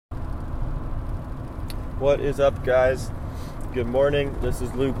What is up, guys? Good morning. This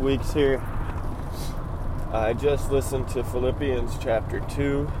is Luke Weeks here. I just listened to Philippians chapter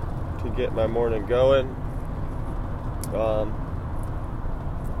 2 to get my morning going. I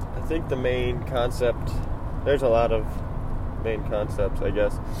think the main concept, there's a lot of main concepts, I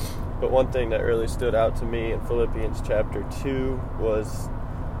guess, but one thing that really stood out to me in Philippians chapter 2 was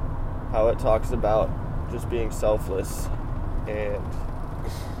how it talks about just being selfless and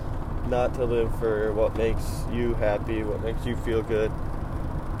not to live for what makes you happy, what makes you feel good,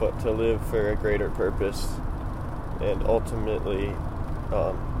 but to live for a greater purpose and ultimately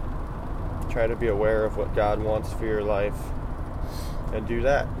try to be aware of what God wants for your life and do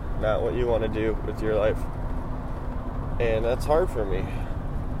that, not what you want to do with your life. And that's hard for me.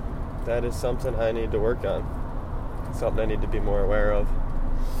 That is something I need to work on, something I need to be more aware of.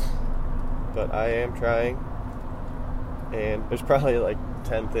 But I am trying, and there's probably like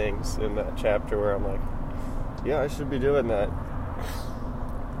 10 things in that chapter where I'm like, yeah, I should be doing that.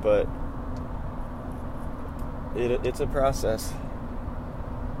 But it's a process.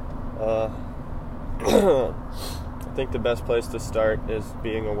 I think the best place to start is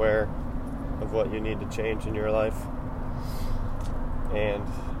being aware of what you need to change in your life. And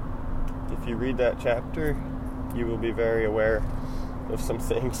if you read that chapter, you will be very aware of some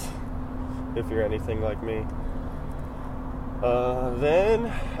things, if you're anything like me. Then,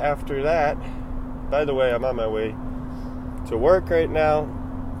 after that, by the way, I'm on my way to work right now.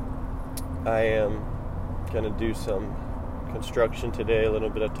 I am going to do some construction today, a little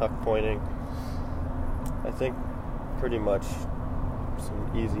bit of tuck pointing. I think pretty much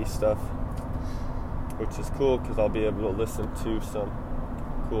some easy stuff, which is cool because I'll be able to listen to some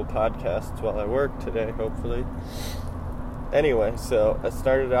cool podcasts while I work today, hopefully. Anyway, so I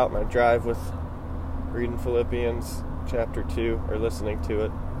started out my drive with reading Philippians chapter 2, or listening to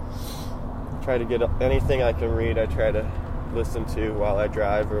it. Try to get anything I can read, I try to listen to while I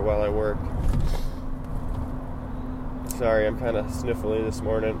drive or while I work. Sorry, I'm kind of sniffly this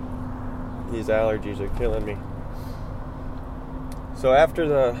morning. These allergies are killing me. So after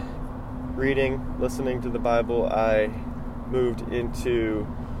the reading, listening to the Bible, I moved into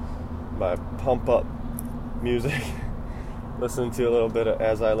my pump up music. Listened to a little bit of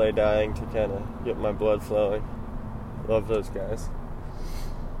As I Lay Dying to kind of get my blood flowing. Love those guys.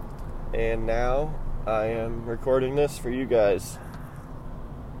 And now I am recording this for you guys.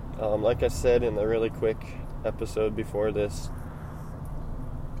 Like I said in the really quick episode before this,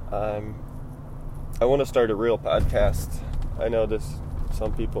 I want to start a real podcast. I know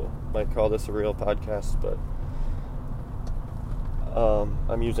some people might call this a real podcast, but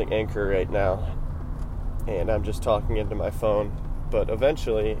I'm using Anchor right now, and I'm just talking into my phone. But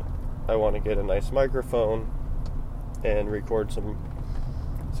eventually, I want to get a nice microphone and record some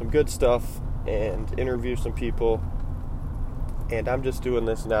good stuff and interview some people. And I'm just doing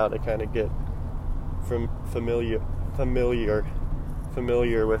this now to kind of get familiar with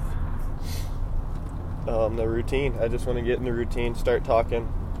the routine. I just want to get in the routine, start talking,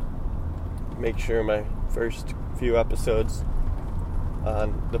 make sure my first few episodes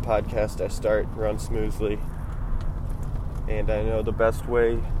on the podcast I start run smoothly. And I know the best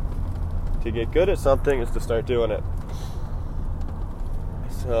way to get good at something is to start doing it.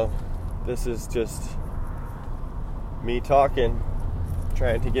 So this is just me talking,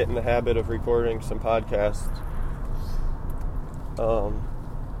 trying to get in the habit of recording some podcasts.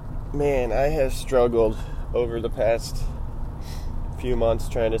 Man, I have struggled over the past few months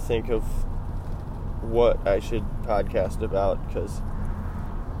trying to think of what I should podcast about, because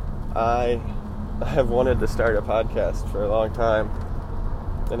I have wanted to start a podcast for a long time,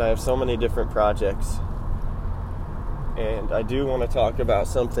 and I have so many different projects, and I do want to talk about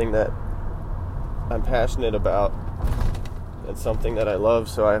something that I'm passionate about and something that I love,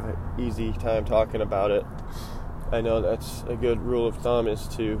 so I have an easy time talking about it. I know that's a good rule of thumb, is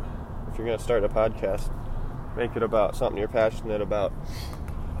to, if you're going to start a podcast, make it about something you're passionate about.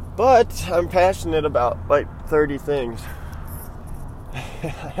 But I'm passionate about like 30 things. I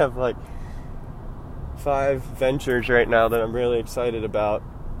have like 5 ventures right now that I'm really excited about,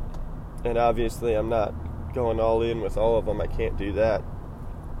 and obviously I'm not going all in with all of them. I can't do that.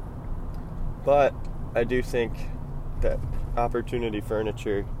 But I do think that Opportunity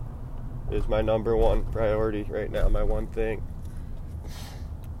Furniture is my number one priority right now, my one thing.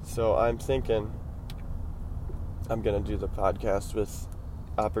 So I'm thinking I'm going to do the podcast with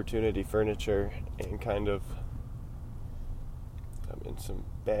Opportunity Furniture, and I'm in some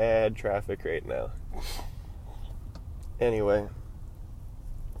bad traffic right now. Anyway,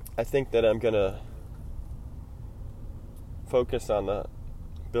 I think that I'm going to focus on the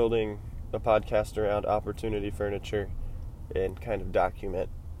building a podcast around opportunity furniture and kind of document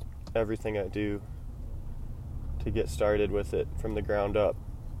everything I do to get started with it from the ground up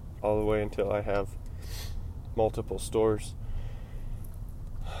all the way until I have multiple stores,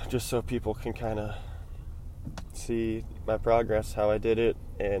 just so people can kind of see my progress, how I did it,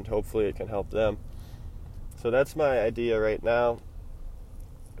 and hopefully it can help them. So that's my idea right now.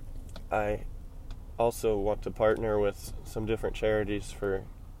 I also want to partner with some different charities for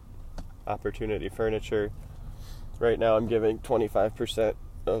opportunity furniture. Right now I'm giving 25%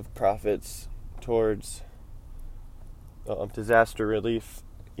 of profits towards disaster relief.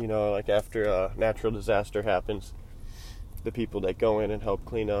 Like after a natural disaster happens, the people that go in and help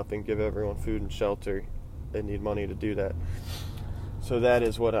clean up and give everyone food and shelter, they need money to do that. So that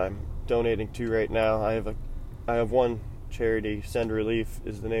is what I'm donating to right now. I have one charity, Send Relief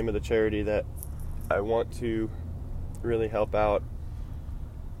is the name of the charity that I want to really help out.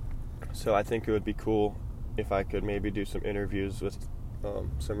 So I think it would be cool if I could maybe do some interviews with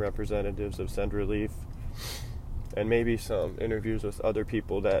some representatives of Send Relief, and maybe some interviews with other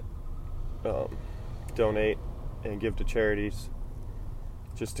people that donate and give to charities,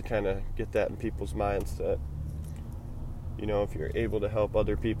 just to kind of get that in people's minds that, if you're able to help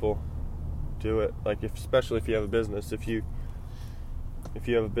other people, do it. Like, especially if you have a business, if you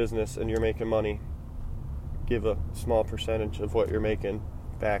have a business and you're making money, give a small percentage of what you're making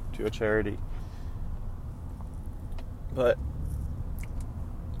back to a charity. But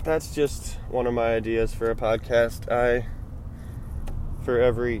that's just one of my ideas for a podcast. For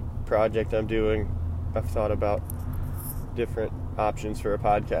every project I'm doing, I've thought about different options for a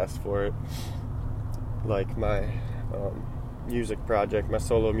podcast for it. Like my music project, my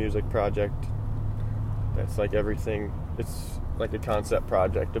solo music project. That's like everything. It's like a concept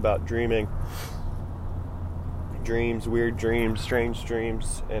project about dreams, weird dreams, strange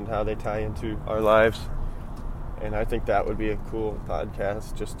dreams, and how they tie into our lives. And I think that would be a cool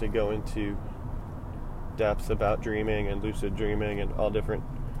podcast, just to go into depth about dreaming and lucid dreaming and all different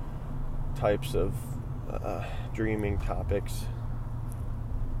types of dreaming topics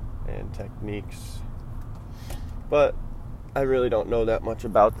and techniques. But I really don't know that much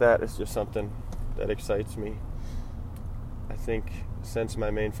about that. It's just something that excites me. I think since my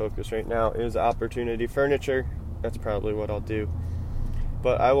main focus right now is opportunity furniture, that's probably what I'll do.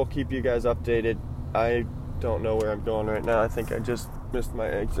 But I will keep you guys updated. I don't know where I'm going right now. I think I just missed my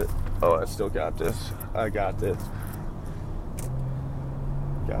exit. Oh, I still got this. I got this.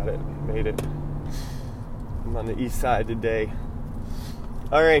 Got it. Made it. I'm on the east side today.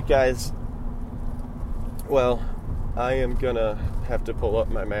 Alright, guys. Well, I am gonna have to pull up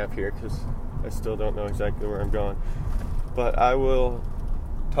my map here because I still don't know exactly where I'm going. But I will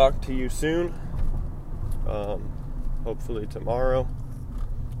talk to you soon. Hopefully tomorrow.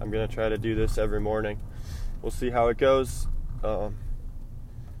 I'm gonna try to do this every morning. We'll see how it goes.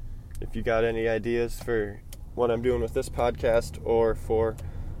 If you got any ideas for what I'm doing with this podcast or for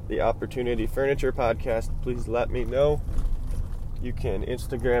the Opportunity Furniture podcast, please let me know. You can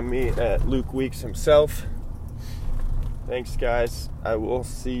Instagram me at Luke Weeks himself. Thanks, guys. I will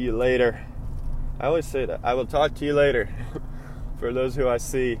see you later. I always say that. I will talk to you later. For those who I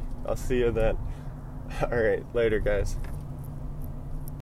see, I'll see you then. All right, later, guys.